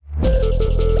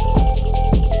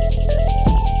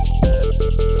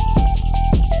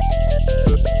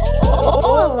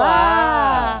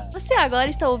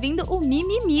agora está ouvindo o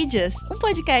Mimimídias, um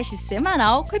podcast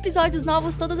semanal com episódios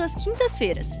novos todas as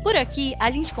quintas-feiras. Por aqui,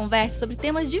 a gente conversa sobre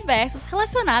temas diversos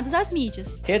relacionados às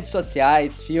mídias. Redes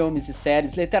sociais, filmes e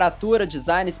séries, literatura,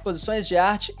 design, exposições de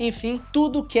arte, enfim,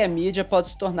 tudo que é mídia pode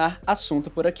se tornar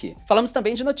assunto por aqui. Falamos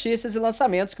também de notícias e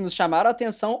lançamentos que nos chamaram a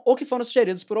atenção ou que foram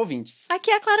sugeridos por ouvintes. Aqui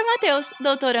é a Clara Matheus,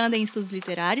 doutoranda em estudos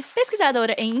literários,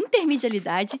 pesquisadora em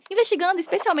intermedialidade, investigando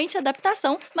especialmente a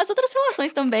adaptação, mas outras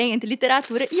relações também entre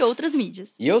literatura e outras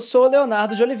mídias. E eu sou o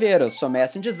Leonardo de Oliveira, sou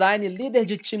mestre em design, líder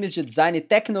de times de design e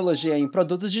tecnologia em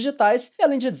produtos digitais, e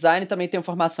além de design também tenho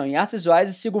formação em artes visuais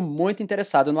e sigo muito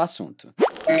interessado no assunto.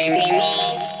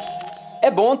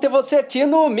 É bom ter você aqui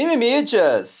no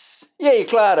Mimimídias! E aí,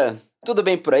 Clara? Tudo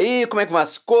bem por aí? Como é que vão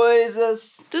as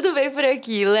coisas? Tudo bem por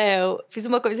aqui, Léo. Fiz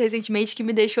uma coisa recentemente que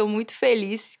me deixou muito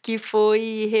feliz, que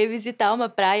foi revisitar uma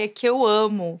praia que eu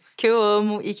amo,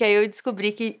 e que aí eu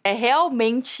descobri que é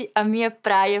realmente a minha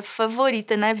praia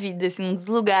favorita na vida, assim, um dos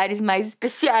lugares mais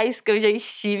especiais que eu já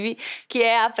estive, que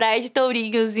é a Praia de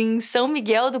Tourinhos, em São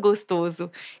Miguel do Gostoso.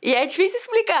 E é difícil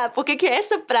explicar por que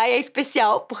essa praia é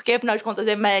especial, porque afinal de contas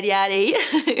é mar e areia,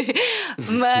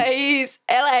 mas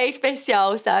ela é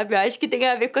especial, sabe? Eu acho que tem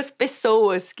a ver com as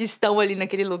pessoas que estão ali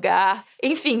naquele lugar.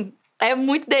 Enfim, é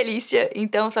muito delícia.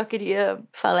 Então, só queria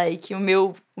falar aí que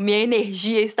minha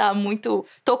energia está muito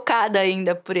tocada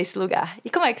ainda por esse lugar. E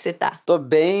como é que você tá? Tô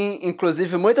bem,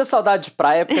 inclusive muita saudade de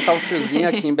praia, porque tá um friozinho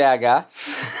aqui em BH,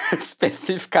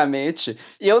 especificamente.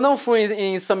 E eu não fui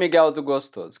em São Miguel do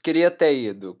Gostoso. Queria ter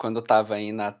ido quando tava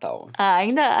em Natal. Ah,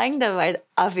 ainda vai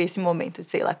haver esse momento de,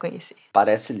 sei lá, conhecer.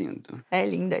 Parece lindo. É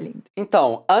lindo, é lindo.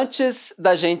 Então, antes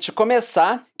da gente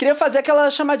começar, queria fazer aquela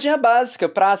chamadinha básica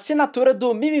para assinatura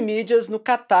do Mimimídias no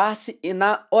Catarse e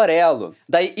na Orelo.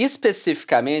 Daí,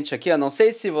 especificamente aqui, eu não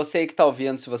sei se você que tá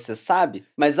ouvindo, se você sabe,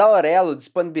 mas a Orelo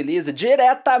disponibiliza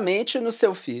diretamente no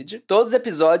seu feed todos os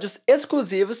episódios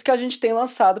exclusivos que a gente tem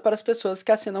lançado para as pessoas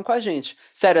que assinam com a gente.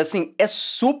 Sério, assim, é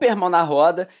super mão na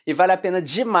roda e vale a pena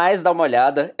demais dar uma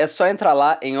olhada. É só entrar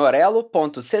lá em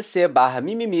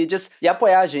orelo.cc/mimimídias e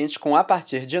apoiar a gente com a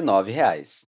partir de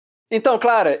R$9. Então,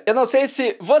 Clara, eu não sei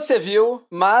se você viu,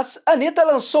 mas a Anitta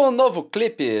lançou um novo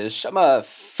clipe, chama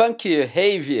Funk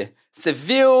Rave. Você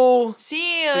viu?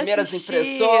 Sim, eu Primeiras assisti,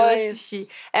 impressões?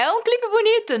 É um clipe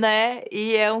bonito, né?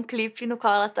 E é um clipe no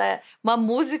qual ela tá... Uma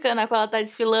música na qual ela tá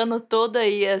desfilando toda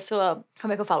aí a sua...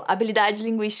 Como é que eu falo? Habilidades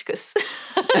linguísticas.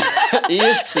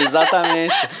 Isso,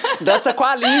 exatamente. Dança com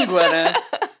a língua, né?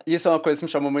 Isso é uma coisa que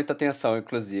me chamou muita atenção,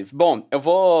 inclusive. Bom, eu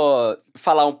vou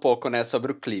falar um pouco, né,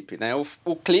 sobre o clipe, né?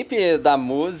 O clipe da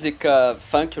música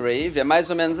Funk Rave é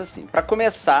mais ou menos assim. Pra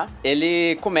começar,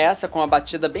 ele começa com uma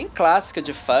batida bem clássica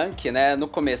de funk, né? No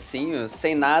comecinho,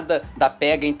 sem nada da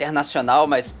pega internacional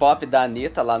mais pop da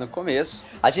Anitta lá no começo.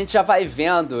 A gente já vai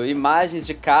vendo imagens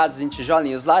de casas em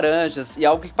tijolinhos laranjas e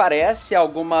algo que parece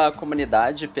alguma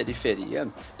comunidade de periferia.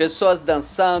 Pessoas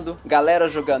dançando, galera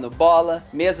jogando bola,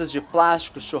 mesas de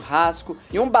plástico, churrasco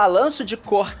e um balanço de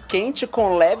cor quente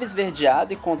com leve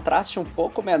esverdeado e contraste um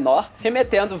pouco menor,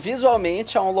 remetendo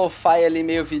visualmente a um lo-fi ali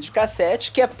meio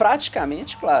videocassete, que é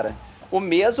praticamente, Clara, o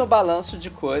mesmo balanço de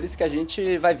cores que a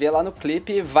gente vai ver lá no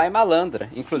clipe Vai Malandra.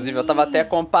 Inclusive, eu tava até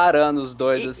comparando os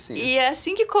dois, assim. E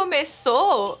assim que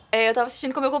começou, eu tava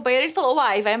assistindo com meu companheiro, ele falou,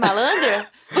 uai, Vai Malandra?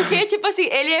 Porque, tipo assim,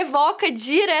 ele evoca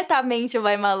diretamente o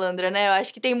Vai Malandra, né? Eu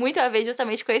acho que tem muito a ver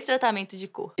justamente com esse tratamento de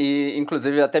cor. E,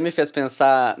 inclusive, até me fez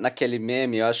pensar naquele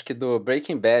meme, eu acho que do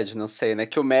Breaking Bad, não sei, né?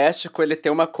 Que o México, ele tem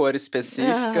uma cor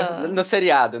específica no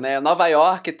seriado, né? Nova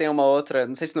York tem uma outra,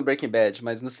 não sei se no Breaking Bad,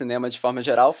 mas no cinema de forma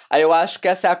geral. Aí eu acho que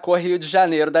essa é a cor Rio de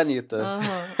Janeiro da Anitta.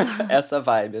 Essa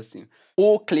vibe, assim.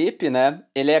 O clipe, né,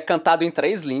 ele é cantado em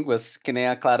 3 línguas, que nem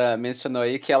a Clara mencionou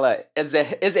aí, que ela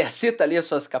exercita ali as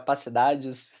suas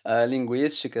capacidades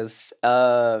linguísticas.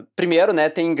 Primeiro, né,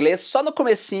 tem inglês só no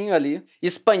comecinho ali,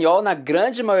 espanhol na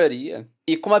grande maioria,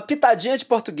 e com uma pitadinha de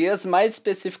português, mais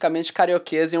especificamente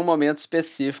carioquês, em um momento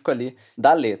específico ali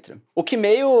da letra. O que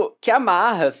meio que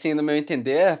amarra, assim, no meu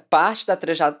entender, parte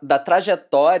da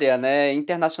trajetória, né,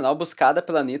 internacional buscada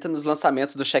pela Anitta nos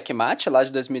lançamentos do Checkmate, lá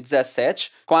de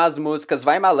 2017, com as músicas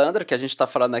Vai Malandra, que a gente tá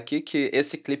falando aqui, que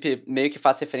esse clipe meio que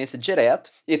faz referência direto,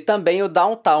 e também o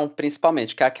Downtown,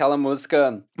 principalmente, que é aquela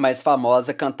música mais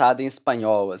famosa cantada em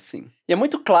espanhol, assim. E é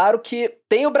muito claro que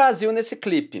tem o Brasil nesse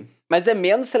clipe, mas é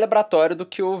menos celebratório do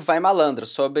que o Vai Malandra,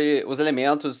 sobre os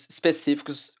elementos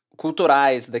específicos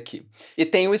culturais daqui. E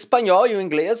tem o espanhol e o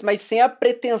inglês, mas sem a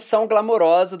pretensão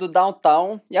glamourosa do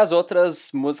Downtown e as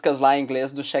outras músicas lá em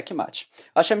inglês do Checkmate.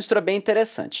 Eu achei a mistura bem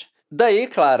interessante. Daí,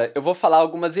 Clara, eu vou falar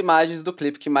algumas imagens do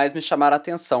clipe que mais me chamaram a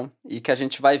atenção e que a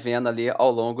gente vai vendo ali ao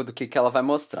longo do que ela vai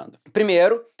mostrando.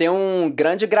 Primeiro, tem um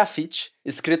grande grafite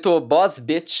escrito Boss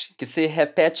Bitch, que se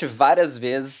repete várias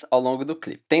vezes ao longo do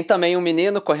clipe. Tem também um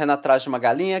menino correndo atrás de uma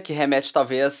galinha, que remete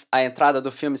talvez à entrada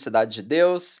do filme Cidade de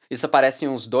Deus. Isso aparece em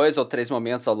uns 2 ou 3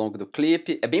 momentos ao longo do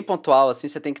clipe. É bem pontual, assim,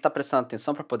 você tem que estar prestando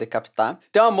atenção para poder captar.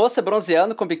 Tem uma moça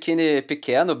bronzeando com biquíni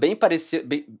pequeno, bem parecido,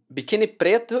 biquíni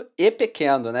preto e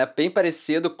pequeno, né? Bem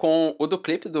parecido com o do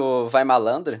clipe do Vai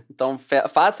Malandra. Então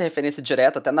faz referência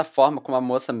direta até na forma como a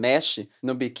moça mexe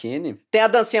no biquíni. Tem a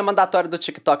dancinha mandatória do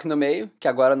TikTok no meio, que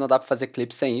agora não dá pra fazer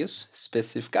clipe sem isso,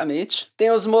 especificamente.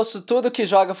 Tem os moços tudo que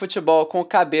joga futebol com o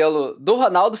cabelo do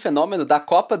Ronaldo Fenômeno, da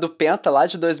Copa do Penta lá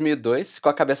de 2002, com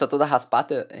a cabeça toda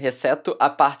raspada, exceto a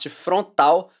parte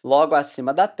frontal logo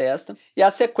acima da testa. E a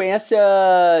sequência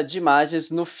de imagens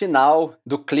no final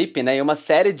do clipe, né? E uma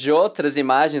série de outras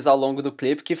imagens ao longo do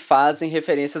clipe que fazem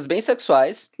referências bem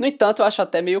sexuais. No entanto, eu acho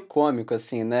até meio cômico,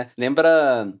 assim, né?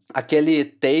 Lembra aquele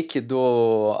take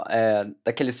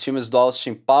daqueles filmes do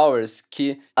Austin Powers,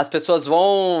 que as pessoas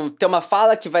vão ter uma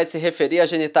fala que vai se referir à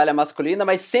genitália masculina,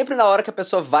 mas sempre na hora que a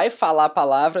pessoa vai falar a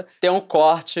palavra, tem um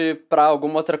corte pra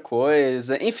alguma outra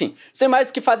coisa. Enfim, são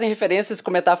imagens que fazem referências com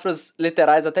metáforas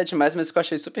literais até demais, mas que eu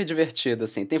achei super divertido,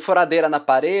 assim. Tem furadeira na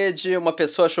parede, uma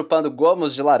pessoa chupando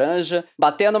gomos de laranja,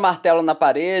 batendo martelo na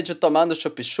parede, tomando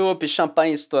chup-chup,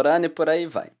 champanhe estourando e por aí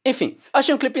vai. Enfim,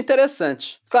 achei um clipe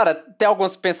interessante. Claro, tem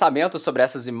alguns pensamentos sobre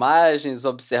essas imagens,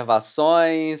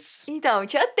 observações. Então,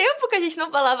 tinha tempo que a gente não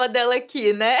falava dela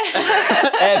aqui, né?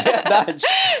 É verdade.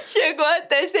 Chegou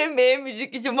até ser meme de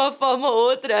que, de uma forma ou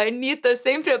outra, a Anitta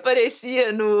sempre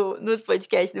aparecia nos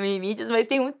podcasts do Mídias, mas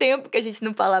tem um tempo que a gente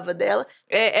não falava dela.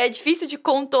 É difícil de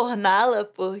contorná-la,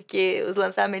 porque os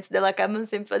lançamentos dela acabam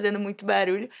sempre fazendo muito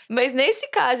barulho. Mas nesse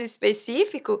caso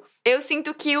específico, eu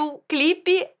sinto que o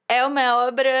clipe é uma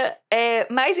obra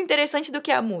mais interessante do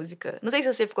que a música. Não sei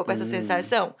se você ficou com essa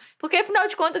sensação. Porque, afinal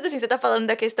de contas, assim, você tá falando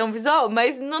da questão visual,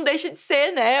 mas não deixa de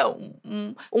ser, né,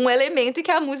 um elemento e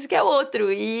que a música é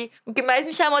outro. E o que mais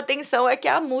me chamou a atenção é que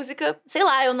a música, sei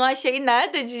lá, eu não achei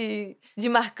nada de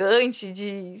marcante,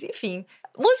 enfim.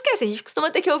 Música é assim, a gente costuma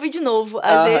ter que ouvir de novo.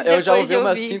 Às vezes eu já ouvi de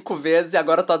umas 5 vezes e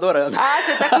agora eu tô adorando. Ah,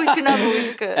 você tá curtindo a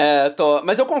música. Tô.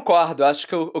 Mas eu concordo, acho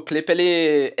que o clipe,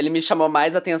 ele me chamou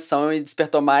mais atenção e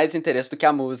despertou mais interesse do que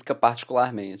a música,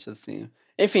 particularmente, assim.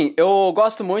 Enfim, eu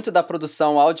gosto muito da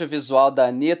produção audiovisual da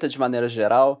Anitta de maneira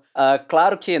geral.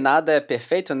 Claro que nada é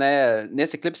perfeito, né?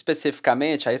 Nesse clipe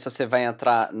especificamente, aí se você vai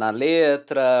entrar na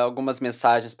letra, algumas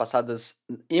mensagens passadas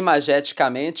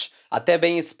imageticamente, até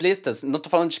bem explícitas, não tô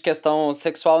falando de questão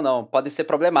sexual não, podem ser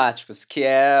problemáticos, que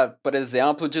é, por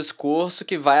exemplo, o discurso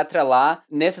que vai atrelar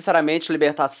necessariamente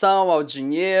libertação ao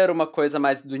dinheiro, uma coisa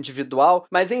mais do individual,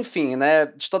 mas enfim, né,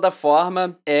 de toda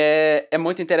forma, é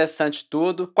muito interessante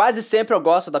tudo. Quase sempre eu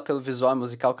gosto do apelo visual e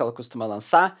musical que ela costuma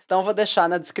lançar, então eu vou deixar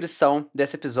na descrição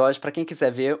desse episódio pra quem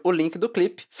quiser ver o link do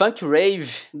clipe Funk Rave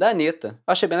da Anitta.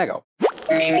 Eu achei bem legal.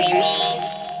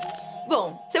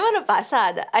 Bom, semana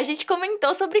passada a gente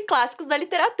comentou sobre clássicos da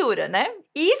literatura, né?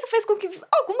 E isso fez com que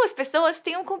algumas pessoas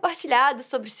tenham compartilhado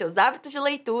sobre seus hábitos de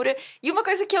leitura. E uma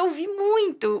coisa que eu vi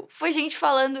muito foi gente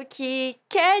falando que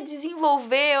quer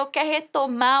desenvolver ou quer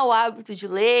retomar o hábito de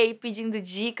ler e pedindo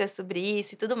dicas sobre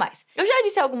isso e tudo mais. Eu já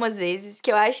disse algumas vezes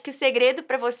que eu acho que o segredo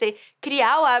para você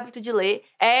criar o hábito de ler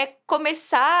é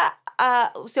começar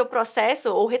o seu processo,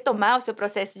 ou retomar o seu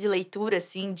processo de leitura,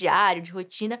 assim, diário, de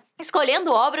rotina,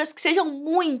 escolhendo obras que sejam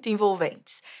muito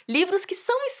envolventes. Livros que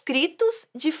são escritos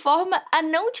de forma a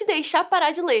não te deixar parar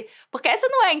de ler. Porque essa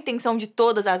não é a intenção de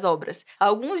todas as obras.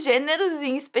 Alguns gêneros,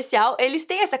 em especial, eles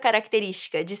têm essa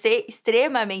característica de ser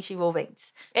extremamente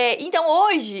envolventes. Então,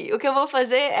 hoje, o que eu vou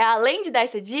fazer, além de dar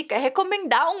essa dica, é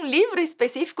recomendar um livro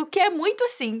específico que é muito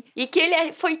assim. E que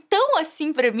ele foi tão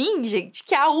assim pra mim, gente,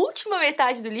 que a última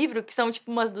metade do livro, que são,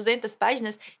 tipo, umas 200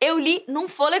 páginas, eu li num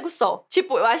fôlego só.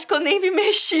 Tipo, eu acho que eu nem me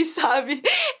mexi, sabe?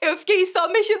 Eu fiquei só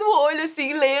mexendo o olho,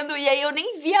 assim, lendo, e aí eu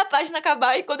nem vi a página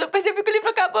acabar, e quando eu percebi que o livro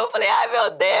acabou, eu falei, ai, meu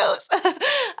Deus!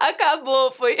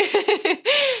 Acabou, foi...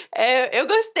 eu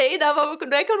gostei da forma...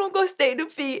 Não é que eu não gostei do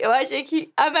fim, eu achei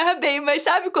que amarra bem, mas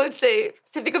sabe quando você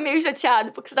fica meio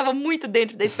chateado, porque você tava muito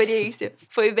dentro da experiência?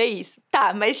 Foi bem isso.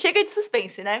 Tá, mas chega de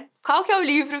suspense, né? Qual que é o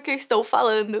livro que eu estou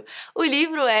falando? O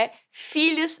livro é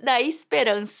Filhos da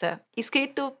Esperança,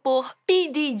 escrito por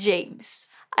P.D. James.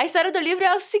 A história do livro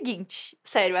é o seguinte,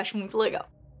 sério, eu acho muito legal.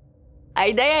 A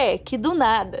ideia é que, do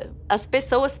nada, as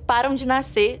pessoas param de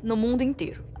nascer no mundo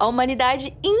inteiro. A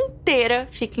humanidade inteira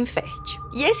fica infértil.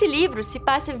 E esse livro se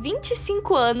passa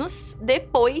 25 anos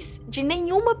depois de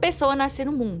nenhuma pessoa nascer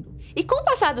no mundo. E com o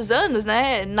passar dos anos,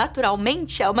 né,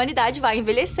 naturalmente, a humanidade vai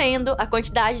envelhecendo, a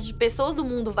quantidade de pessoas do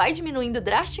mundo vai diminuindo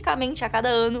drasticamente a cada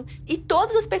ano, e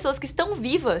todas as pessoas que estão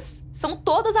vivas são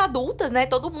todas adultas, né?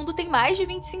 Todo mundo tem mais de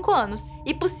 25 anos.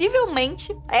 E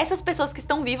possivelmente, essas pessoas que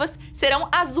estão vivas serão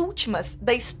as últimas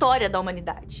da história da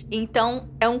humanidade. Então,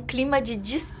 é um clima de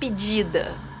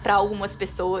despedida para algumas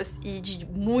pessoas e de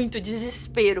muito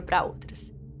desespero para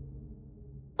outras.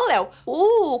 Ô, Léo,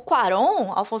 o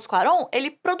Cuarón, Alfonso Cuarón,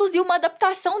 ele produziu uma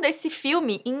adaptação desse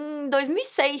filme em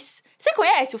 2006. Você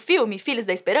conhece o filme Filhos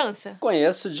da Esperança?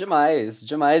 Conheço demais,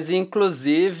 demais. E,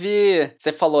 inclusive,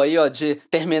 você falou aí, ó, de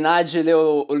terminar de ler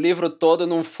o livro todo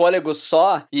num fôlego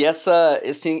só. E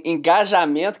esse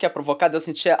engajamento que é provocado, eu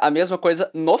sentia a mesma coisa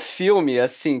no filme,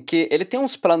 assim, que ele tem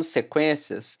uns planos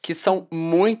sequências que são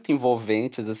muito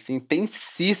envolventes, assim,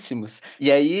 tensíssimos.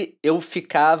 E aí, eu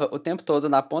ficava o tempo todo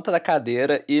na ponta da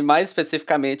cadeira e, mais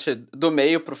especificamente, do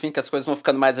meio pro fim, que as coisas vão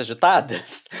ficando mais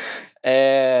agitadas.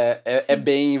 É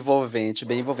bem envolvente,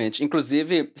 bem envolvente.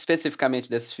 Inclusive,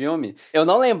 especificamente desse filme, eu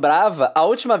não lembrava a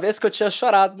última vez que eu tinha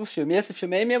chorado no filme. E esse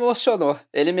filme aí me emocionou.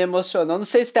 Ele me emocionou. Não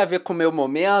sei se tem a ver com o meu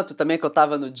momento, também que eu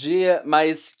tava no dia,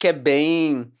 mas que é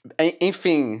bem,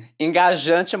 enfim,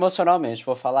 engajante emocionalmente,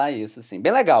 vou falar isso, assim.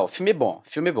 Bem legal, filme bom,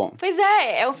 filme bom. Pois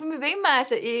é um filme bem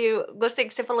massa. E eu gostei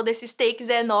que você falou desses takes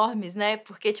enormes, né?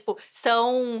 Porque, tipo,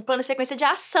 são plano sequência de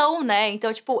ação, né?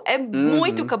 Então, tipo, é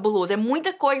muito cabuloso, é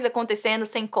muita coisa acontecendo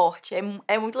sem corte.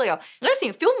 É muito legal. Mas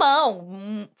assim,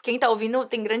 filmão. Quem tá ouvindo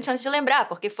tem grande chance de lembrar,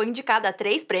 porque foi indicado a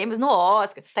 3 prêmios no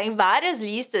Oscar. Tá em várias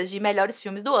listas de melhores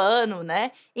filmes do ano,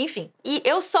 né? Enfim. E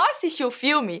eu só assisti o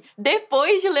filme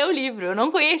depois de ler o livro. Eu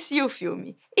não conhecia o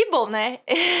filme. E bom, né?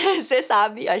 Você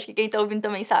sabe, acho que quem tá ouvindo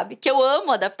também sabe, que eu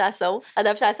amo adaptação.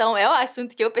 Adaptação é o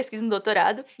assunto que eu pesquiso no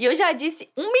doutorado. E eu já disse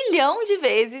 1 milhão de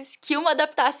vezes que uma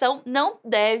adaptação não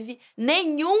deve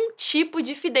nenhum tipo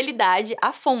de fidelidade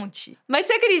à fonte. Mas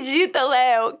você acredita,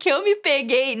 Léo, que eu me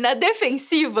peguei na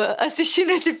defensiva assistindo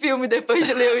esse filme depois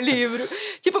de ler o livro?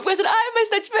 Tipo, pensando, mas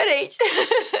tá diferente.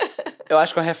 Eu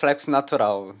acho que é um reflexo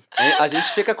natural. A gente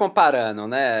fica comparando,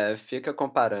 né? Fica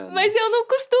comparando. Mas eu não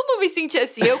costumo me sentir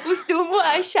assim. Eu costumo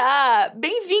achar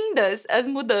bem-vindas as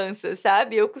mudanças,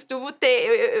 sabe? Eu costumo ter...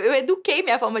 Eu eduquei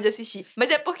minha forma de assistir. Mas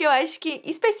é porque eu acho que,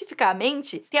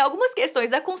 especificamente, tem algumas questões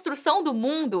da construção do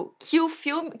mundo que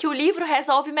o livro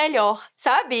resolve melhor,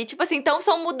 sabe? Tipo assim, então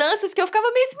são mudanças que eu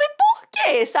ficava meio assim, mas por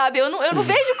quê, sabe? Eu não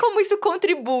vejo como isso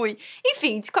contribui.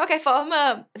 Enfim, de qualquer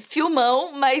forma,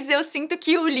 filmão, mas eu sinto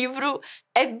que o livro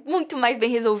é muito mais bem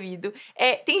resolvido.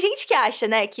 Tem gente que acha,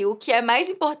 né, que o que é mais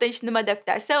importante numa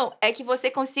adaptação é que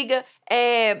você consiga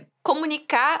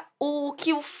comunicar o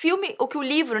que o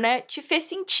livro, né, te fez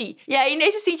sentir. E aí,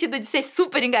 nesse sentido de ser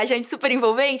super engajante, super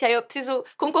envolvente, aí eu preciso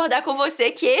concordar com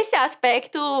você que esse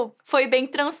aspecto foi bem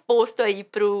transposto aí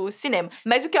pro cinema.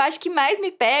 Mas o que eu acho que mais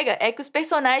me pega é que os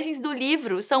personagens do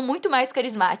livro são muito mais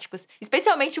carismáticos.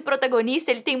 Especialmente o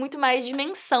protagonista, ele tem muito mais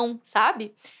dimensão,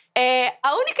 sabe?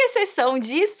 A única exceção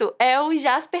disso é o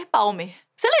Jasper Palmer.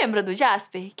 Você lembra do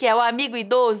Jasper? Que é o amigo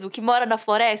idoso que mora na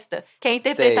floresta? Que é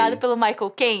interpretado pelo Michael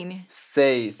Caine?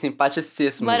 Sei,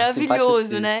 simpaticíssimo. Maravilhoso,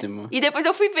 simpaticíssimo, né? E depois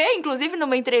eu fui ver, inclusive,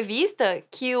 numa entrevista,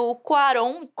 que o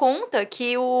Cuarón conta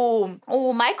que o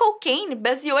Michael Caine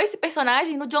baseou esse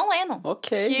personagem no John Lennon.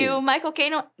 Ok. Que o Michael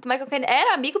Caine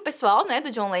era amigo pessoal, né,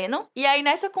 do John Lennon. E aí,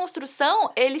 nessa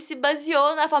construção, ele se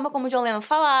baseou na forma como o John Lennon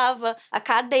falava, a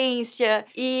cadência.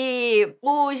 E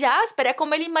o Jasper é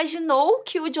como ele imaginou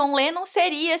que o John Lennon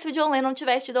seria se o John Lennon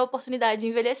tivesse tido a oportunidade de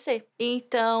envelhecer.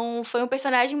 Então, foi um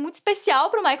personagem muito especial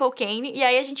pro Michael Caine. E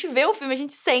aí, a gente vê o filme, a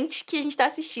gente sente que a gente tá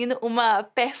assistindo uma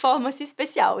performance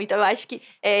especial. Então, eu acho que,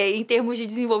 em termos de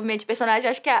desenvolvimento de personagem,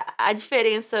 eu acho que a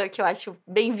diferença que eu acho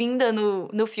bem-vinda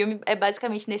no filme é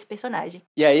basicamente nesse personagem.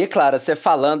 E aí, Clara, você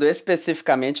falando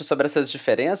especificamente sobre essas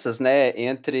diferenças, né,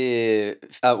 entre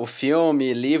o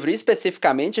filme, livro e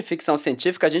especificamente ficção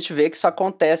científica, a gente vê que isso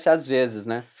acontece às vezes,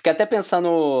 né? Fiquei até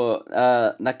pensando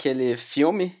naquele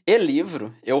filme e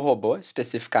livro, Eu, Robô,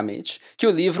 especificamente, que o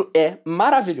livro é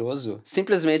maravilhoso,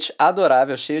 simplesmente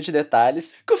adorável, cheio de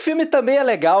detalhes, que o filme também é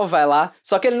legal, vai lá,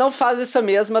 só que ele não faz essa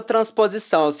mesma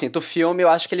transposição, assim, do filme eu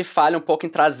acho que ele falha um pouco em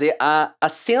trazer a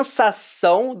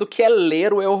sensação do que é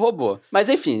ler o Eu, Robô. Mas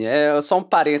enfim, é só um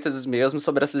parênteses mesmo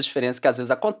sobre essas diferenças que às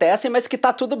vezes acontecem, mas que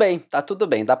tá tudo bem,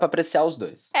 dá pra apreciar os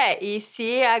dois. E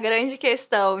se a grande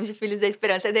questão de Filhos da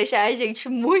Esperança é deixar a gente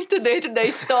muito dentro da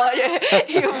história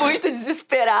e muito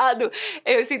desesperado,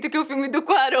 eu sinto que o filme do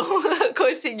Cuarón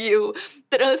conseguiu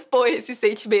transpor esse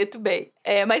sentimento bem.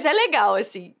 Mas é legal,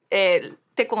 assim,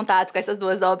 ter contato com essas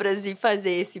duas obras e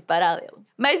fazer esse paralelo.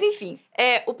 Mas enfim,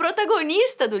 O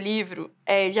protagonista do livro,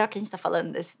 já que a gente tá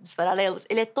falando dos paralelos,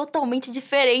 ele é totalmente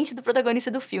diferente do protagonista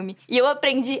do filme. E eu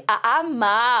aprendi a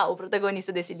amar o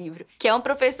protagonista desse livro, que é um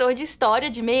professor de história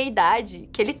de meia-idade,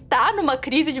 que ele tá numa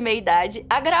crise de meia-idade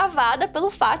agravada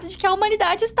pelo fato de que a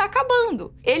humanidade está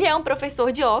acabando. Ele é um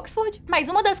professor de Oxford, mas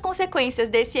uma das consequências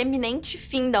desse eminente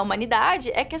fim da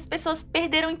humanidade é que as pessoas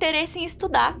perderam interesse em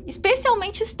estudar,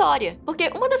 especialmente história. Porque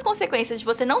uma das consequências de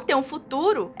você não ter um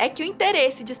futuro é que o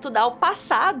interesse de estudar o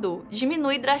passado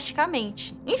diminui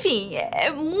drasticamente. Enfim,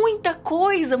 muita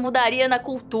coisa mudaria na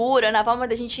cultura, na forma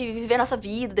da gente viver a nossa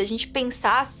vida, da gente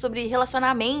pensar sobre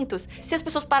relacionamentos, se as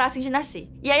pessoas parassem de nascer.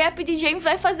 E aí a P.D. James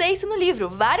vai fazer isso no livro.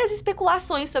 Várias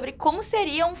especulações sobre como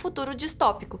seria um futuro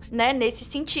distópico, né? Nesse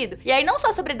sentido. E aí não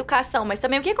só sobre educação, mas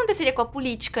também o que aconteceria com a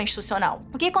política institucional.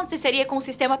 O que aconteceria com o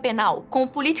sistema penal, com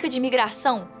política de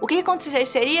imigração. O que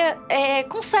aconteceria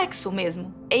com sexo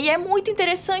mesmo. E é muito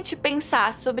interessante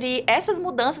pensar sobre essas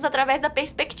mudanças através da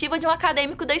perspectiva de um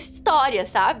acadêmico da história,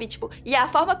 sabe? Tipo, e a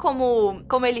forma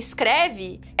como ele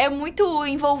escreve é muito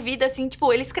envolvida, assim,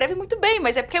 tipo, ele escreve muito bem,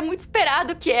 mas é porque é muito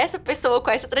esperado que essa pessoa com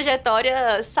essa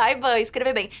trajetória saiba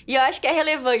escrever bem. E eu acho que é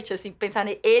relevante, assim, pensar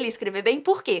nele escrever bem.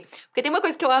 Por quê? Porque tem uma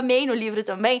coisa que eu amei no livro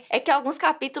também, é que alguns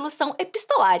capítulos são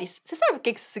epistolares. Você sabe o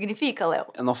que isso significa, Léo?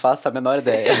 Eu não faço a menor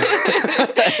ideia.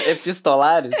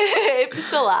 Epistolares?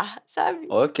 Epistolar, sabe?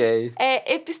 Ok.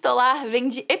 Epistolar vem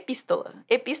de epístola.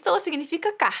 Epístola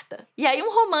significa carta. E aí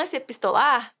um romance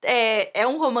epistolar é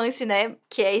um romance, né,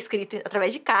 que é escrito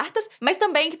através de cartas, mas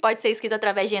também que pode ser escrito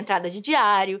através de entrada de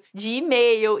diário, de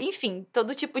e-mail, enfim,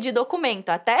 todo tipo de documento.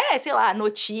 Até, sei lá,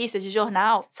 notícias de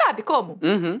jornal. Sabe como?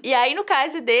 Uhum. E aí, no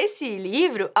caso desse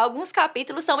livro, alguns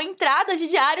capítulos são entradas de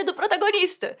diário do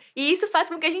protagonista. E isso faz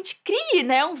com que a gente crie,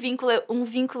 né, um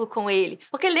vínculo com ele.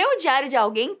 Porque ler o diário de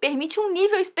alguém permite um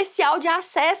nível especial de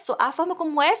acesso à forma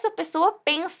como essa pessoa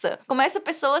pensa, como essa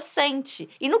pessoa sente.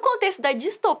 E no contexto da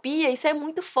distopia, isso é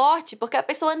muito forte, porque a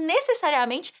pessoa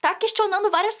necessariamente tá questionando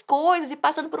várias coisas e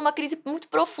passando por uma crise muito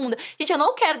profunda. Gente, eu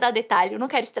não quero dar detalhe, eu não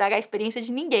quero estragar a experiência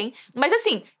de ninguém, mas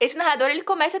assim, esse narrador, ele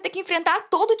começa a ter que enfrentar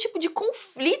todo tipo de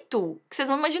conflito que vocês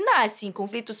vão imaginar, assim,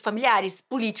 conflitos familiares,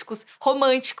 políticos,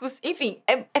 românticos, enfim,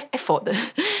 é foda.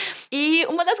 E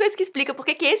uma das coisas que explica por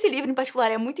que esse livro em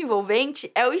particular é muito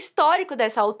envolvente é o histórico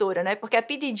dessa autora, né? Porque a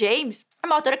P.D. James é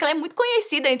uma autora que ela é muito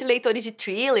conhecida entre leitores de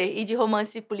thriller e de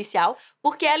romance policial,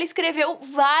 porque ela escreveu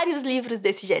vários livros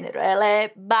desse gênero. Ela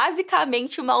é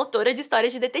basicamente uma autora de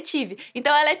histórias de detetive.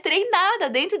 Então ela é treinada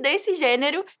dentro desse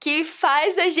gênero que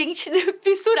faz a gente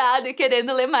fissurado e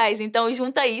querendo ler mais. Então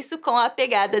junta isso com a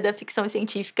pegada da ficção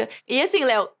científica. E assim,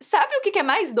 Léo, sabe o que é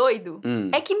mais doido?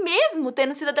 É que mesmo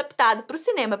tendo sido adaptado pro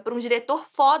cinema por um diretor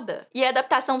foda, e a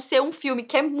adaptação ser um filme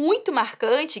que é muito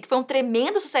marcante, que foi um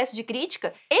tremendo sucesso de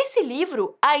crítica, esse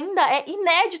livro ainda é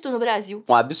inédito no Brasil.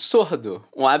 Um absurdo.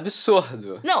 Um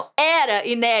absurdo. Não, era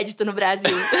inédito no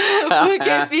Brasil.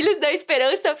 Porque Filhos da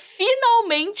Esperança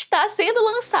finalmente está sendo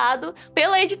lançado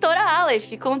pela editora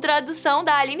Aleph, com tradução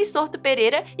da Aline Sorto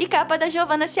Pereira e capa da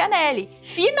Giovanna Cianelli.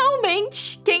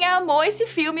 Finalmente, quem amou esse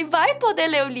filme vai poder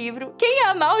ler o livro, quem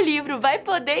amar o livro vai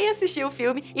poder assistir o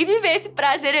filme e viver esse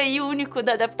prazer aí único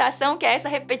da adaptação, que é essa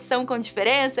repetição com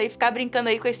diferença e ficar brincando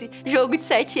aí com esse jogo de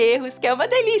 7 erros, que é uma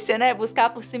delícia, né? Buscar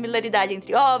por similaridade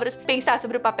entre obras, pensar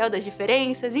sobre o papel das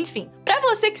diferenças, enfim. Pra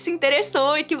você que se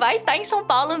interessou e que vai estar em São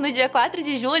Paulo no dia 4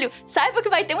 de julho, saiba que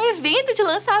vai ter um evento de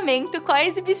lançamento com a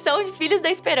exibição de Filhos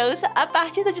da Esperança a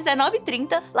partir das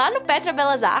 19h30, lá no Petra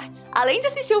Belas Artes. Além de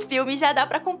assistir o filme, já dá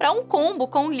pra comprar um combo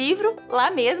com um livro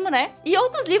lá mesmo, né? E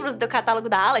outros livros do catálogo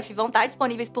da Aleph vão estar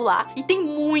disponíveis por lá. E tem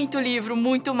muito livro,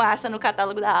 muito massa no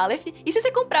catálogo da Aleph. E se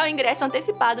você comprar o ingresso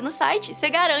antecipado no site, você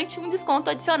garante um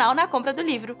desconto adicional na compra do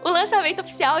livro. O lançamento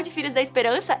oficial de Filhos da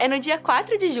Esperança é no dia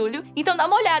 4 de julho, então dá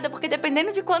uma olhada, porque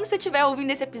dependendo de quando você estiver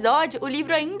ouvindo esse episódio, o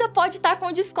livro ainda pode estar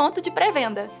com desconto de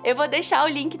pré-venda. Eu vou deixar o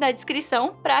link na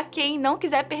descrição para quem não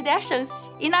quiser perder a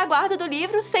chance. E na guarda do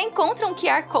livro, você encontra um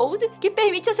QR Code que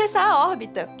permite acessar a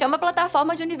Órbita, que é uma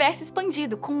plataforma de universo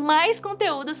expandido, com mais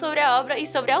conteúdo sobre a obra e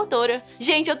sobre a autora.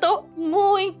 Gente, eu tô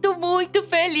muito, muito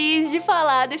feliz de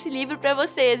falar desse livro pra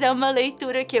vocês. É uma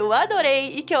leitura que eu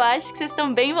adorei e que eu acho que vocês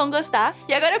também vão gostar.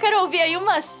 E agora eu quero ouvir aí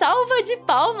uma salva de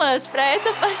palmas pra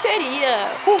essa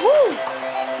parceria. Uhul!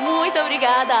 Muito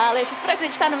obrigada, Aleph, por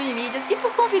acreditar no Minimídias e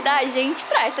por convidar a gente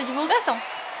pra essa divulgação.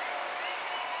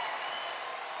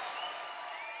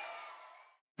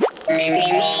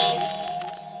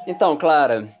 Então,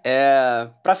 Clara,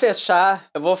 pra fechar,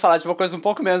 eu vou falar de uma coisa um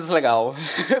pouco menos legal.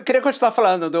 Eu queria continuar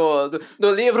falando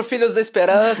do livro Filhos da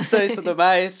Esperança e tudo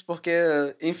mais, porque,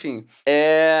 enfim.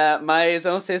 Mas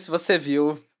eu não sei se você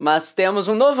viu, mas temos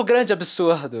um novo grande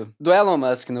absurdo do Elon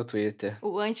Musk no Twitter.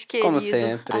 O Como antiquerido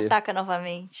sempre. ataca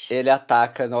novamente. Ele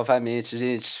ataca novamente,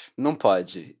 gente. Não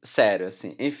pode. Sério,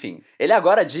 assim. Enfim. Ele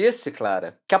agora disse,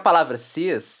 Clara, que a palavra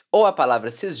cis ou a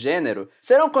palavra cisgênero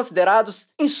serão considerados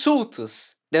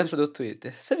insultos dentro do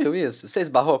Twitter. Você viu isso? Você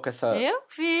esbarrou com essa Eu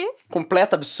vi.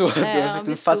 completo absurdo? É um Que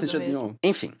não faz absurdo sentido mesmo. nenhum.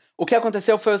 Enfim. O que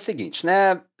aconteceu foi o seguinte,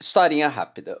 né? Historinha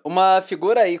rápida. Uma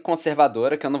figura aí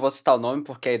conservadora, que eu não vou citar o nome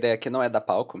porque a ideia aqui não é da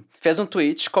palco, fez um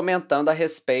tweet comentando a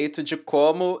respeito de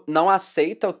como não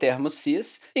aceita o termo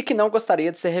cis e que não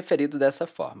gostaria de ser referido dessa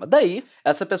forma. Daí,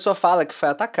 essa pessoa fala que foi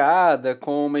atacada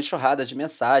com uma enxurrada de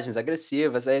mensagens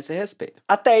agressivas a esse respeito.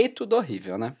 Até aí, tudo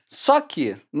horrível, né? Só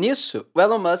que, nisso, o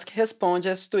Elon Musk responde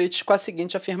a esse tweet com a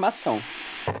seguinte afirmação.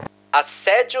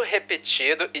 Assédio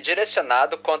repetido e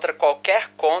direcionado contra qualquer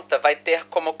conta vai ter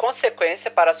como consequência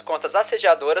para as contas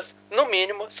assediadoras, no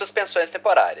mínimo, suspensões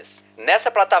temporárias. Nessa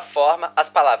plataforma, as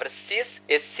palavras cis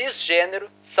e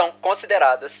cisgênero são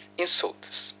consideradas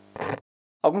insultos.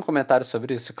 Algum comentário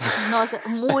sobre isso, Clara? Nossa,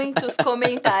 muitos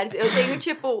comentários. Eu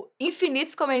tenho,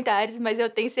 infinitos comentários, mas eu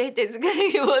tenho certeza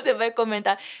que você vai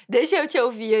comentar. Deixa eu te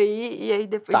ouvir aí, e aí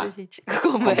depois a gente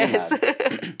conversa.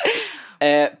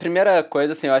 Primeira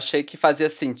coisa, assim, eu achei que fazia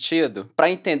sentido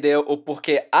para entender o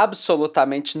porquê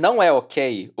absolutamente não é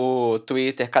ok o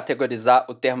Twitter categorizar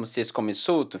o termo cis como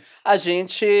insulto, a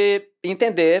gente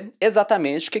entender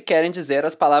exatamente o que querem dizer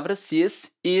as palavras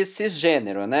cis e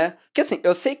cisgênero, né? Porque assim,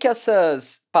 eu sei que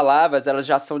essas palavras, elas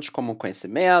já são de comum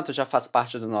conhecimento, já faz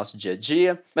parte do nosso dia a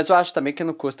dia, mas eu acho também que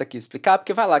não custa aqui explicar,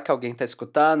 porque vai lá que alguém tá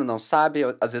escutando, não sabe,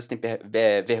 às vezes tem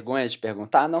vergonha de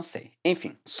perguntar, não sei.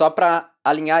 Enfim, só pra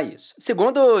alinhar isso.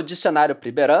 Segundo o dicionário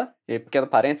Priberan, e pequeno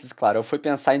parênteses, claro, eu fui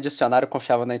pensar em dicionário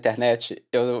confiável na internet,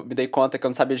 eu me dei conta que eu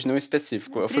não sabia de nenhum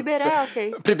específico. Priberan é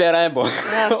ok. Priberan é bom.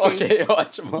 Ok,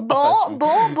 Ótimo.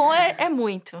 Bom é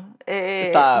muito.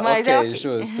 Tá, Mas ok, é ok.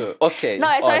 justo. Ok, Não,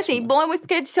 é só ótimo. assim, bom é muito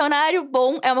porque dicionário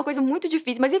bom é uma coisa muito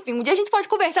difícil. Mas enfim, um dia a gente pode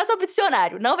conversar sobre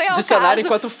dicionário. Não vem ao Dicionário caso.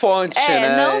 enquanto fonte,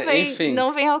 né? Enfim.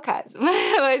 Não vem ao caso.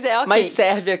 Mas é ok. Mas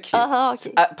serve aqui.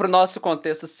 Ok. Pro nosso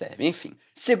contexto serve. Enfim.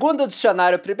 Segundo o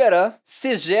dicionário Priberan,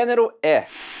 cisgênero é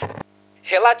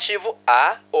relativo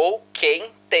a ou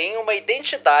quem tem uma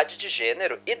identidade de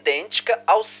gênero idêntica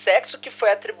ao sexo que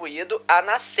foi atribuído à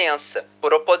nascença,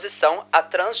 por oposição a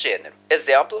transgênero.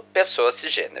 Exemplo, pessoa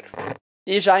cisgênero.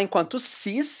 E já enquanto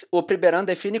cis, o Priberan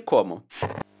define como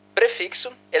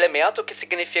prefixo, elemento que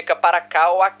significa para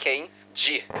cá ou a quem,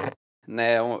 de.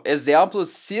 Né, um exemplo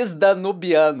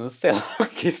cisdanubiano, sei lá o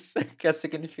que isso quer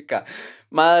significar.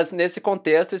 Mas nesse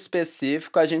contexto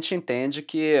específico, a gente entende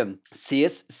que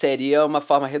cis seria uma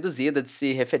forma reduzida de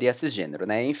se referir a cisgênero,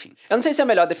 né? Enfim. Eu não sei se é a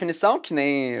melhor definição, que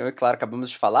nem, claro, acabamos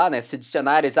de falar, né? Se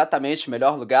dicionário é exatamente o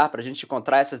melhor lugar pra gente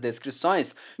encontrar essas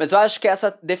descrições, mas eu acho que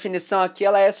essa definição aqui,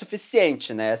 ela é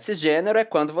suficiente, né? Cisgênero é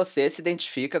quando você se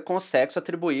identifica com o sexo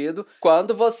atribuído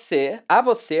quando você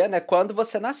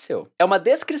nasceu. É uma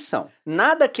descrição.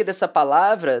 Nada aqui dessa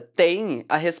palavra tem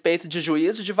a respeito de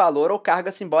juízo de valor ou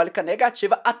carga simbólica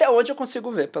negativa, até onde eu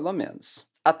consigo ver, pelo menos.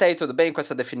 Até aí tudo bem com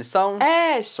essa definição?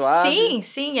 Suave?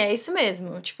 Sim, é isso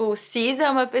mesmo. Cis é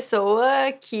uma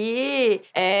pessoa que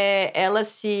ela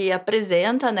se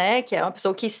apresenta, né? Que é uma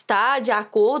pessoa que está de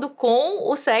acordo com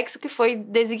o sexo que foi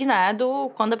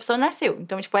designado quando a pessoa nasceu.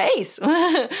 Então, é isso.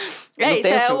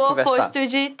 É o oposto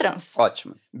de trans.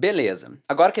 Ótimo. Beleza.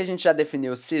 Agora que a gente já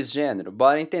definiu o cisgênero,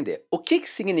 bora entender. O que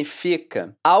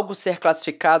significa algo ser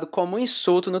classificado como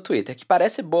insulto no Twitter? Que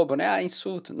parece bobo, né? Ah,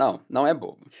 insulto. Não é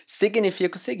bobo.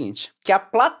 Significa o seguinte, que a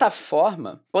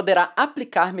plataforma poderá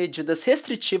aplicar medidas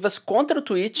restritivas contra o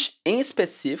tweet em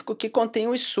específico que contém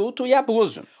o insulto e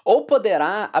abuso, ou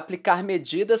poderá aplicar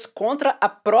medidas contra a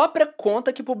própria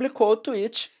conta que publicou o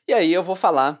tweet. E aí eu vou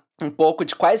falar um pouco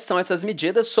de quais são essas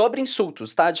medidas sobre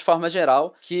insultos, tá? De forma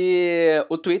geral, que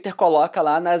o Twitter coloca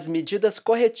lá nas medidas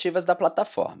corretivas da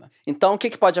plataforma. Então, o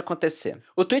que pode acontecer?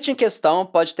 O tweet em questão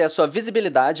pode ter a sua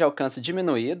visibilidade e alcance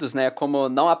diminuídos, né? Como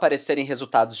não aparecer em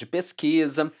resultados de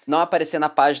pesquisa, não aparecer na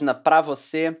página pra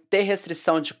você, ter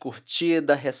restrição de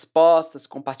curtida, respostas,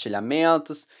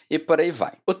 compartilhamentos e por aí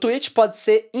vai. O tweet pode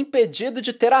ser impedido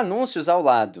de ter anúncios ao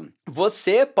lado.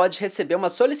 você pode receber uma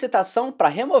solicitação para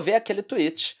remover aquele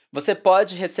tweet. Você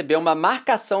pode receber uma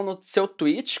marcação no seu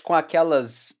tweet com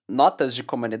aquelas notas de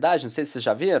comunidade, não sei se vocês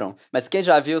já viram, mas quem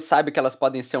já viu sabe que elas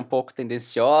podem ser um pouco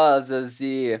tendenciosas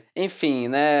e, enfim,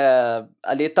 né,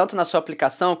 ali tanto na sua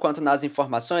aplicação quanto nas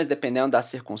informações, dependendo das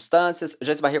circunstâncias, eu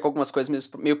já esbarrei com algumas coisas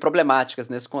meio problemáticas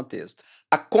nesse contexto.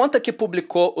 A conta que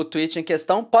publicou o tweet em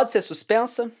questão pode ser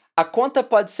suspensa. A conta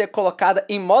pode ser colocada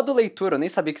em modo leitura, eu nem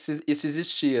sabia que isso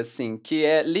existia, assim, que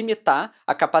é limitar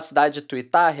a capacidade de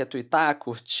tweetar, retweetar,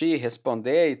 curtir,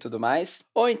 responder e tudo mais.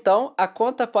 Ou então, a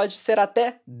conta pode ser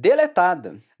até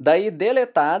deletada. Daí,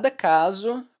 deletada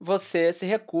caso você se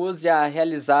recuse a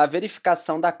realizar a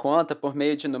verificação da conta por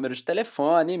meio de número de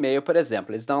telefone, e-mail, por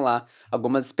exemplo. Eles dão lá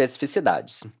algumas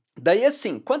especificidades. Daí,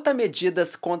 assim, quanto a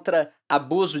medidas contra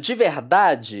abuso de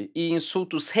verdade e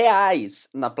insultos reais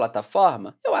na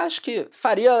plataforma, eu acho que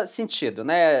faria sentido,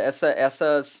 né,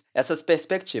 essas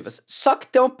perspectivas. Só que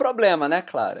tem um problema, né,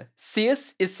 Clara?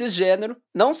 Cis e cisgênero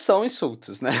não são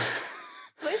insultos, né?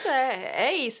 Pois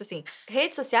é isso, assim.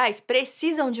 Redes sociais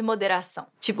precisam de moderação.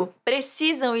 Tipo,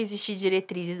 precisam existir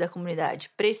diretrizes da comunidade.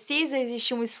 Precisa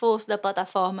existir um esforço da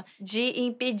plataforma de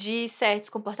impedir certos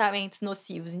comportamentos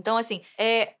nocivos. Então, assim,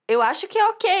 eu acho que é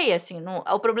ok, assim.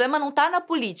 O problema não tá na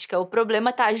política. O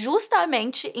problema tá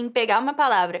justamente em pegar uma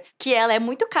palavra que ela é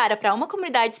muito cara para uma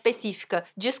comunidade específica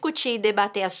discutir e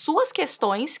debater as suas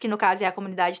questões, que no caso é a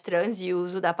comunidade trans e o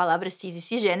uso da palavra cis e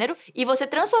cisgênero, e você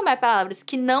transformar palavras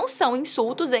que não são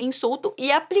insultos em insulto e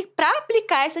pra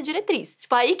aplicar essa diretriz.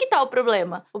 Tipo, aí que tá o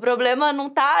problema. O problema não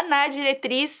tá na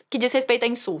diretriz que diz respeito a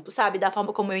insulto, sabe? Da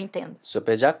forma como eu entendo.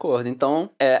 Super de acordo. Então,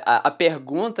 a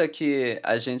pergunta que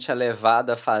a gente é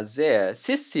levado a fazer é: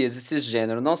 se cis e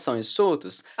cisgênero não são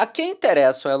insultos, a quem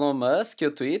interessa o Elon Musk e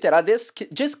o Twitter a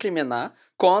discriminar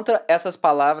contra essas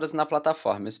palavras na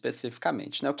plataforma,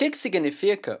 especificamente, né? O que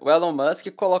significa o Elon Musk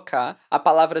colocar a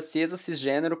palavra cis ou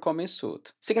cisgênero como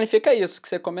insulto? Significa isso que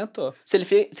você comentou.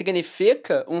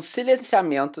 Significa um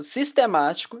silenciamento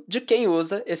sistemático de quem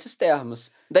usa esses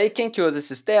termos. Daí, quem que usa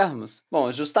esses termos? Bom,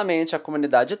 justamente a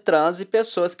comunidade trans e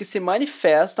pessoas que se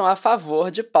manifestam a favor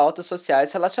de pautas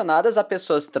sociais relacionadas a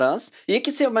pessoas trans e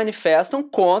que se manifestam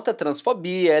contra a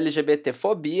transfobia,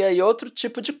 LGBTfobia e outro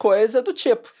tipo de coisa do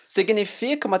tipo.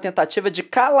 Significa uma tentativa de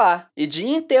calar e de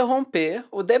interromper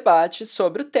o debate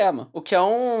sobre o tema, o que é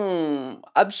um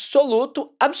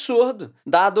absoluto absurdo,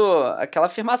 dado aquela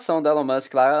afirmação do Elon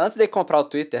Musk lá, antes de comprar o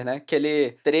Twitter, né, que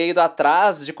ele teria ido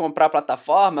atrás de comprar a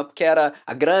plataforma porque era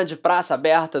a grande praça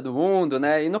aberta do mundo,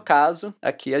 né, e no caso,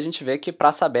 aqui a gente vê que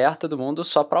praça aberta do mundo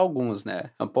só para alguns,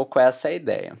 né, é um pouco essa a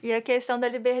ideia. E a questão da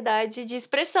liberdade de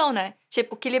expressão, né?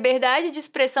 Tipo, que liberdade de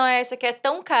expressão é essa que é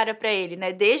tão cara pra ele,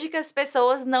 né? Desde que as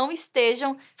pessoas não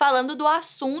estejam falando do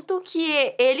assunto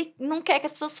que ele não quer que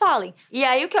as pessoas falem. E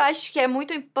aí o que eu acho que é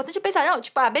muito importante é pensar, não,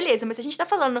 tipo, beleza, mas se a gente tá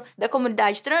falando da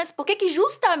comunidade trans, por que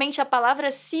justamente a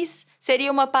palavra cis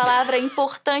seria uma palavra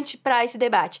importante pra esse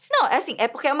debate? Não, é assim, é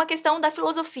porque é uma questão da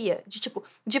filosofia,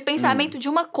 de pensamento de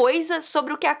uma coisa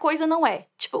sobre o que a coisa não é.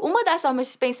 Tipo, uma das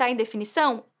formas de pensar em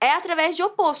definição é através de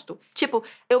oposto. Tipo,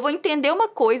 eu vou entender uma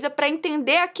coisa pra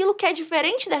entender aquilo que é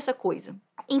diferente dessa coisa.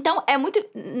 Então, é muito...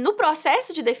 No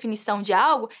processo de definição de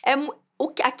algo,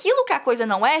 aquilo que a coisa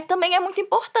não é, também é muito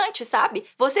importante, sabe?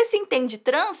 Você se entende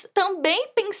trans também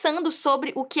pensando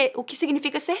sobre o que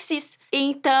significa ser cis.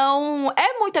 Então,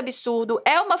 é muito absurdo,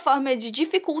 é uma forma de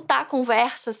dificultar a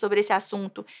conversa sobre esse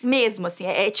assunto, mesmo assim,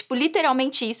 tipo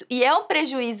literalmente isso. E é um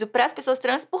prejuízo para as pessoas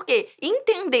trans, porque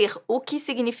entender o que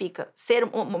significa ser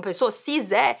uma pessoa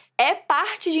cis é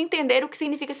parte de entender o que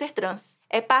significa ser trans.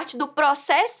 É parte do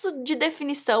processo de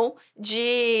definição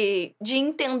de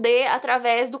entender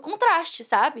através do contraste,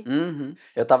 sabe? Uhum.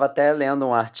 Eu tava até lendo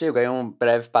um artigo, aí um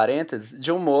breve parênteses,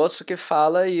 de um moço que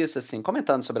fala isso, assim,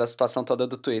 comentando sobre a situação toda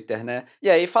do Twitter, né? E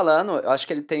aí falando, eu acho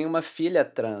que ele tem uma filha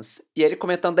trans, e ele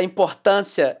comentando da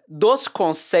importância dos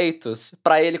conceitos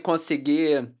para ele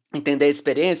conseguir entender a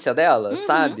experiência dela,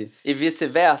 sabe? E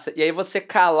vice-versa. E aí você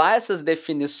calar essas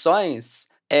definições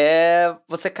é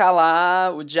você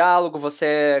calar o diálogo,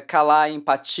 você calar a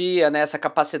empatia, né? Essa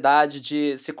capacidade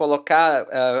de se colocar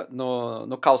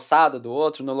no calçado do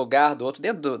outro, no lugar do outro,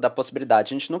 dentro da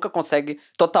possibilidade. A gente nunca consegue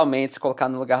totalmente se colocar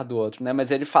no lugar do outro, né? Mas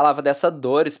ele falava dessa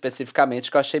dor especificamente,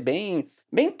 que eu achei bem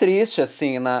triste,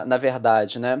 assim, na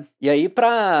verdade, né? E aí,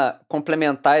 para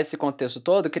complementar esse contexto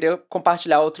todo, eu queria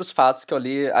compartilhar outros fatos que eu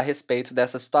li a respeito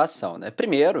dessa situação, né?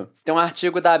 Primeiro, tem um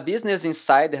artigo da Business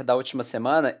Insider da última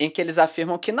semana em que eles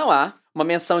afirmam que não há uma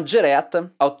menção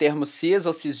direta ao termo cis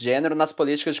ou cisgênero nas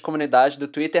políticas de comunidade do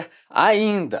Twitter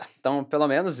ainda. Então, pelo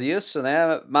menos isso,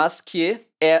 né? Mas que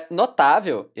é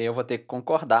notável, e eu vou ter que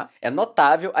concordar, é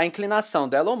notável a inclinação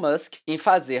do Elon Musk em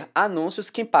fazer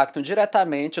anúncios que impactam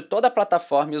diretamente toda a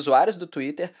plataforma e usuários do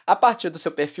Twitter a partir do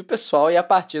seu perfil pessoal e a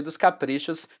partir dos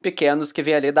caprichos pequenos que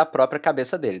vem ali da própria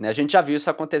cabeça dele, né? A gente já viu isso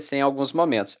acontecer em alguns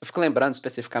momentos. Eu fico lembrando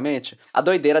especificamente a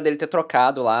doideira dele ter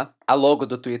trocado lá a logo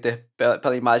do Twitter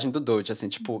pela imagem do Doge, assim,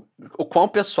 tipo, o quão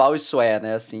pessoal isso é,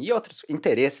 né, assim, e outros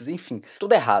interesses, enfim,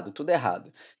 tudo errado, tudo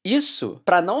errado. Isso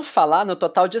para não falar no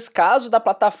total descaso da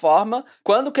plataforma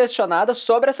quando questionada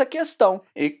sobre essa questão.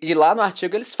 E lá no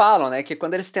artigo eles falam, né, que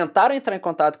quando eles tentaram entrar em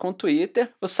contato com o Twitter,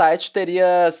 o site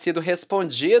teria sido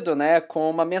respondido, né, com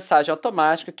uma mensagem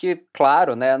automática que,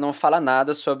 claro, né, não fala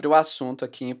nada sobre o assunto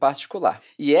aqui em particular.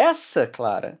 E essa,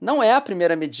 Clara, não é a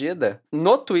primeira medida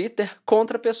no Twitter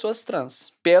contra pessoas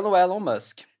trans, pelo Elon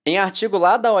Musk. Em artigo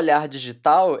lá da Olhar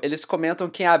Digital, eles comentam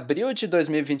que em abril de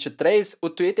 2023, o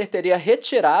Twitter teria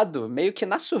retirado, meio que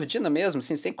na surdina mesmo,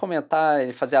 assim, sem comentar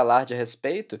e fazer alarde a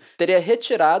respeito, teria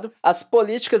retirado as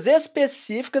políticas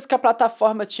específicas que a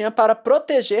plataforma tinha para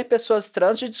proteger pessoas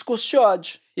trans de discurso de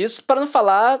ódio. Isso para não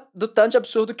falar do tanto de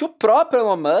absurdo que o próprio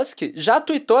Elon Musk já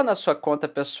tweetou na sua conta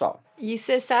pessoal. E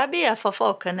você sabe a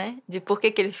fofoca, né? De por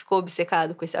que ele ficou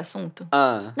obcecado com esse assunto?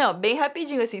 Não, bem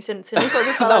rapidinho, assim. Você nunca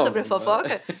ouviu falar Não, sobre a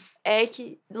fofoca? É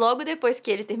que logo depois que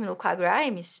ele terminou com a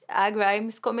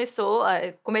Grimes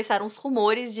começaram os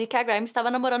rumores de que a Grimes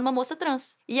estava namorando uma moça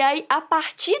trans. E aí, a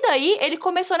partir daí, ele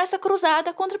começou nessa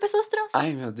cruzada contra pessoas trans.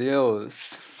 Ai, meu Deus.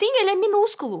 Sim, ele é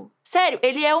minúsculo. Sério,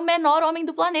 ele é o menor homem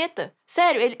do planeta.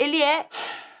 Sério, ele é...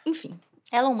 Enfim,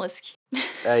 Elon Musk.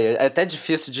 É até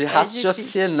difícil de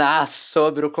raciocinar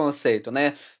sobre o conceito,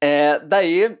 né?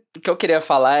 Daí, o que eu queria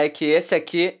falar é que esse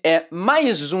aqui é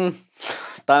mais um...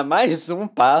 Tá? Mais um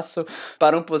passo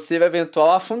para um possível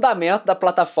eventual afundamento da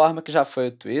plataforma que já foi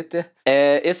o Twitter.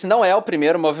 Esse não é o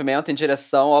primeiro movimento em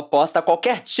direção oposta a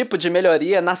qualquer tipo de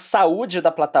melhoria na saúde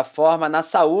da plataforma, na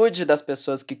saúde das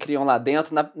pessoas que criam lá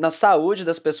dentro, na saúde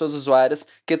das pessoas usuárias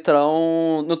que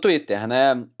estão no Twitter,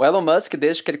 né? O Elon Musk,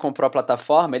 desde que ele comprou a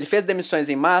plataforma, ele fez demissões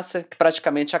em massa que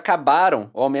praticamente acabaram,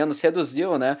 ou ao menos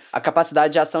reduziu, né, a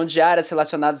capacidade de ação de áreas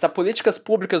relacionadas a políticas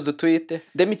públicas do Twitter,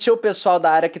 demitiu o pessoal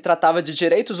da área que tratava de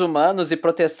direitos humanos e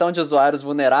proteção de usuários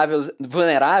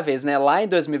vulneráveis, né, lá em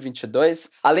 2022,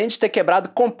 além de ter quebrou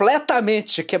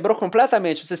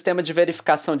completamente o sistema de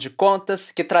verificação de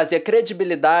contas, que trazia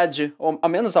credibilidade, ou ao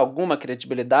menos alguma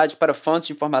credibilidade, para fontes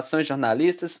de informação e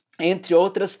jornalistas, entre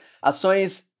outras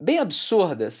ações bem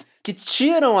absurdas, que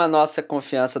tiram a nossa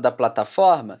confiança da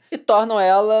plataforma e tornam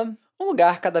ela um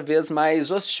lugar cada vez mais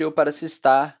hostil para se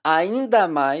estar, ainda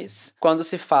mais quando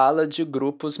se fala de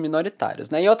grupos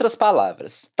minoritários, né? Em outras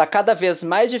palavras, tá cada vez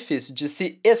mais difícil de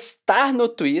se estar no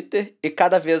Twitter e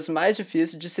cada vez mais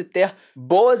difícil de se ter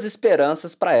boas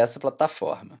esperanças para essa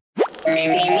plataforma.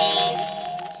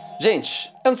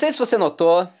 Gente, eu não sei se você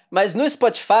notou, mas no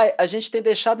Spotify a gente tem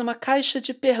deixado uma caixa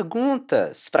de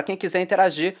perguntas para quem quiser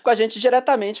interagir com a gente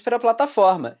diretamente pela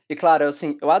plataforma. E claro,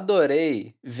 eu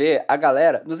adorei ver a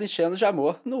galera nos enchendo de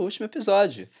amor no último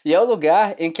episódio. E é o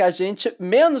lugar em que a gente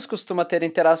menos costuma ter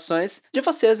interações de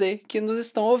vocês aí que nos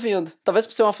estão ouvindo. Talvez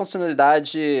por ser uma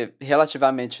funcionalidade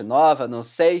relativamente nova, não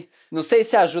sei. Não sei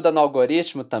se ajuda no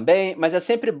algoritmo também, mas é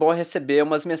sempre bom receber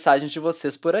umas mensagens de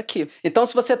vocês por aqui. Então,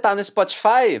 se você tá no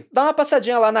Spotify, dá uma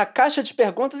passadinha lá na caixa de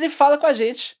perguntas e fala com a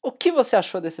gente o que você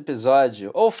achou desse episódio.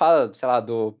 Ou fala, sei lá,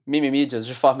 do Mimimídias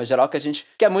de forma geral, que a gente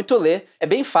quer muito ler. É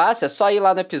bem fácil, é só ir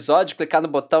lá no episódio, clicar no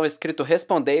botão escrito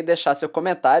responder e deixar seu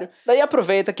comentário. Daí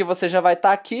aproveita que você já vai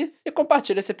estar aqui e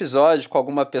compartilha esse episódio com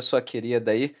alguma pessoa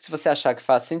querida aí, se você achar que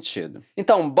faz sentido.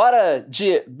 Então, bora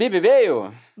de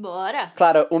Bibimeio? Bora!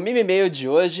 Claro, o Mimimêio de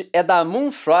hoje é da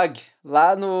Moonfrog,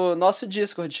 lá no nosso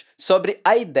Discord, sobre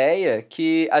a ideia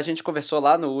que a gente conversou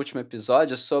lá no último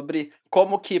episódio, sobre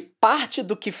como que parte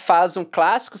do que faz um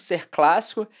clássico ser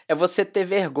clássico é você ter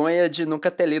vergonha de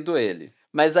nunca ter lido ele.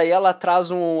 Mas aí ela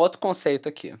traz um outro conceito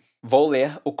aqui. Vou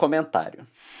ler o comentário.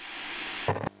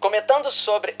 Comentando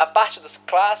sobre a parte dos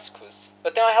clássicos,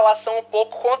 eu tenho uma relação um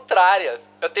pouco contrária.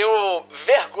 Eu tenho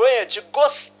vergonha de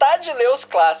gostar de ler os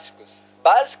clássicos.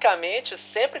 Basicamente,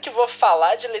 sempre que vou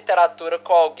falar de literatura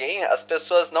com alguém, as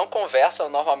pessoas não conversam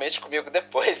normalmente comigo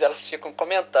depois. Elas ficam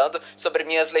comentando sobre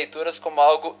minhas leituras como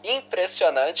algo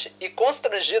impressionante e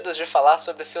constrangidas de falar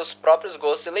sobre seus próprios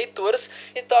gostos e leituras,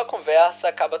 então a conversa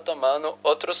acaba tomando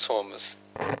outros rumos.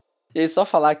 E aí, só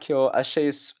falar que eu achei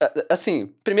isso...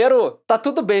 Assim, primeiro, tá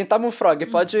tudo bem, tá, Moonfrog?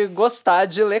 Pode gostar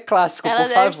de ler clássico, Ela por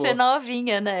favor. Ela deve ser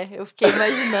novinha, né? Eu fiquei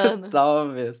imaginando.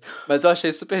 Talvez. Mas eu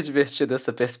achei super divertida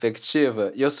essa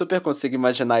perspectiva. E eu super consigo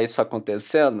imaginar isso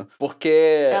acontecendo.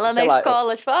 Porque, ela na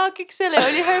escola, tipo, o que você leu?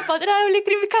 Eu li Harry Potter, eu li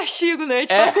Crime e Castigo, né?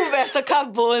 Tipo, a conversa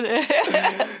acabou, né?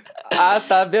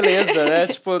 Tá, beleza, né?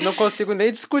 Tipo, não consigo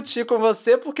nem discutir com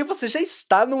você porque você já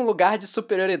está num lugar de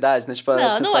superioridade, né? Tipo, a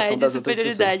sensação não é de das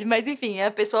superioridade, mas enfim,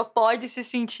 a pessoa pode se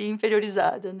sentir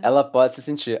inferiorizada, né? Ela pode se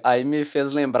sentir. Aí me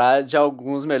fez lembrar de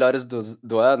alguns melhores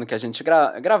do ano que a gente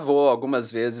gravou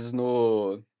algumas vezes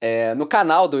no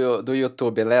canal do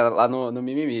YouTube, né? Lá no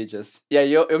Mimimídias. E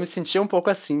aí eu me sentia um pouco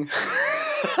assim.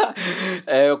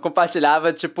 Eu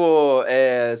compartilhava, tipo,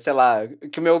 sei lá,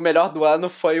 que o meu melhor do ano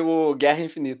foi o Guerra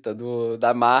Infinita,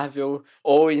 da Marvel,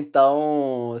 ou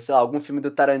então, sei lá, algum filme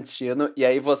do Tarantino, e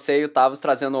aí você e o Tavos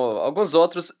trazendo alguns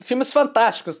outros filmes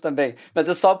fantásticos também, mas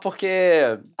é só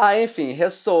porque, enfim,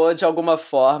 ressoou de alguma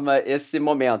forma esse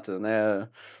momento, né?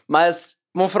 Mas...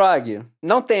 Moonfrog,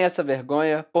 não tem essa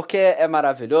vergonha, porque é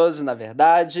maravilhoso, na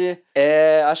verdade.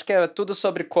 Acho que é tudo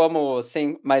sobre como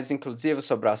ser mais inclusivo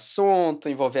sobre o assunto,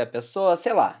 envolver a pessoa,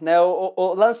 sei lá, né?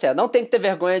 O lance não tem que ter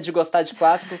vergonha de gostar de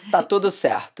clássico, tá tudo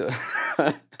certo.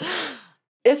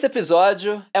 Esse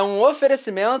episódio é um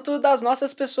oferecimento das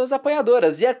nossas pessoas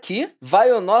apoiadoras. E aqui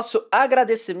vai o nosso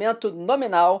agradecimento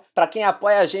nominal para quem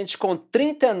apoia a gente com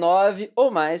R$39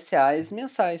 ou mais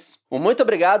mensais. Um muito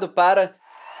obrigado para...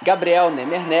 Gabriel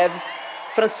Nemer Neves,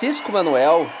 Francisco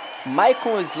Manuel,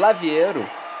 Maicon Slaviero,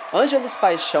 Ângelos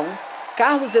Paixão,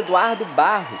 Carlos Eduardo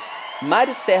Barros,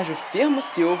 Mário Sérgio Firmo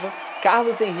Silva,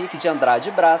 Carlos Henrique de Andrade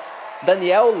Brás,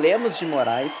 Daniel Lemos de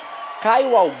Moraes,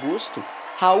 Caio Augusto,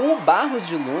 Raul Barros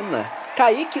de Luna,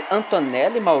 Kaique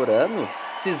Antonelli Maurano,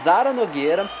 Cisara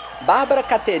Nogueira, Bárbara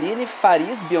Caterine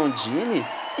Fariz Biondini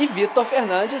e Vitor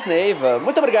Fernandes Neiva.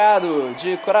 Muito obrigado,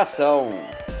 de coração!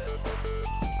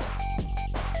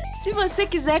 Se você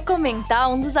quiser comentar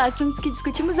um dos assuntos que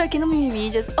discutimos aqui no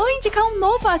Mimimídias ou indicar um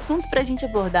novo assunto pra gente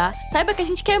abordar, saiba que a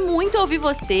gente quer muito ouvir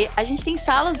você. A gente tem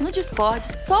salas no Discord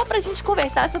só pra gente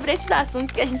conversar sobre esses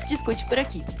assuntos que a gente discute por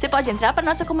aqui. Você pode entrar pra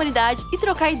nossa comunidade e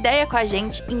trocar ideia com a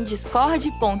gente em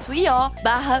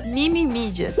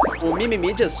discord.io/mimimídias. O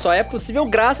Mimimídias só é possível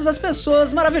graças às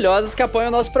pessoas maravilhosas que apoiam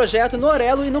o nosso projeto no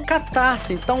Orelo e no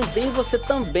Catarse. Então vem você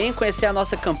também conhecer a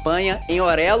nossa campanha em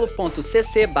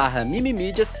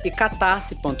orelo.cc/mimimídias e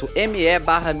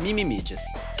catarse.me/mimimídias.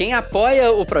 Quem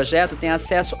apoia o projeto tem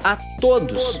acesso a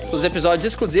todos os episódios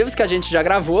exclusivos que a gente já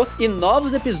gravou e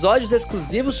novos episódios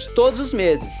exclusivos todos os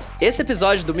meses. Esse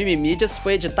episódio do Mimimídias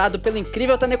foi editado pelo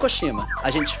incrível Tanekoshima. A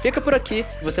gente fica por aqui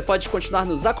e você pode continuar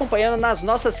nos acompanhando nas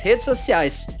nossas redes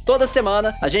sociais. Toda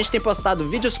semana a gente tem postado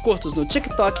vídeos curtos no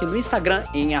TikTok e no Instagram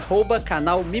em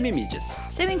 @canal Mimimídias.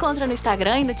 Você me encontra no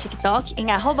Instagram e no TikTok em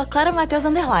 @claramateus_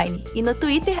 e no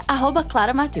Twitter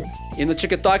 @claramateus. E no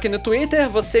TikTok e no Twitter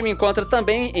você me encontra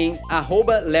também em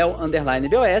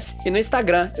 @leo_bos e no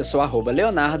Instagram eu sou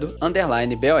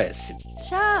 @leonardo_bos.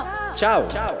 Tchau! Tchau!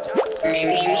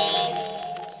 Mimimi.